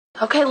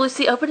Okay,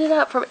 Lucy, open it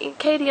up from Aunt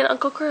Katie and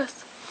Uncle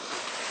Chris.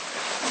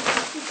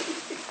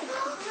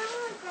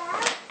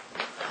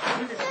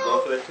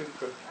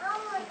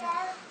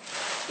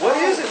 What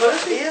is it?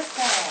 What is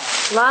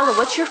that? Lila,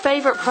 what's your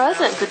favorite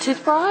present? The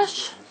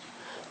toothbrush?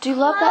 Do you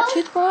love that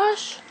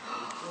toothbrush?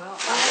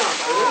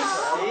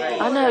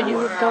 I know,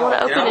 you don't want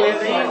to open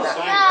it.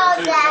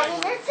 No,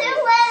 Daddy, they're too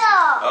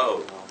little.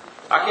 Oh.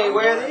 I can't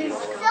wear these?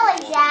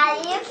 Silly,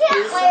 Daddy, you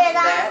can't wear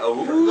that. Oh.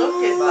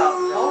 Look at the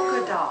polka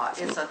dot.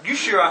 It's a You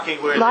sure I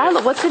can't wear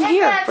Lila, what's in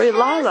here for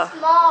Lila?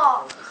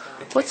 Small.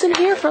 What's in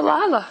here for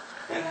Lila?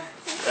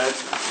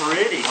 That's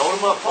pretty. Hold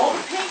them up for hold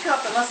me. the pink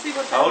up and let's see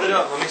what that Hold it is.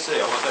 up. Let me see.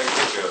 I want to take a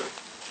picture of it.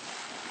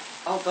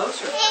 Oh, those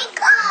are.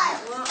 Pink up.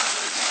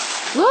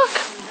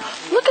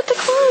 Look at the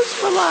clothes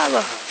for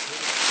Lila.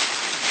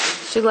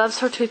 She loves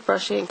her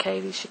toothbrush, Aunt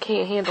Katie. She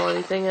can't handle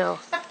anything else.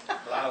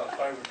 Lila's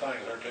favorite thing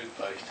is her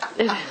toothpaste.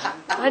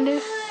 I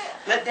knew.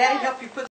 Let Daddy help you put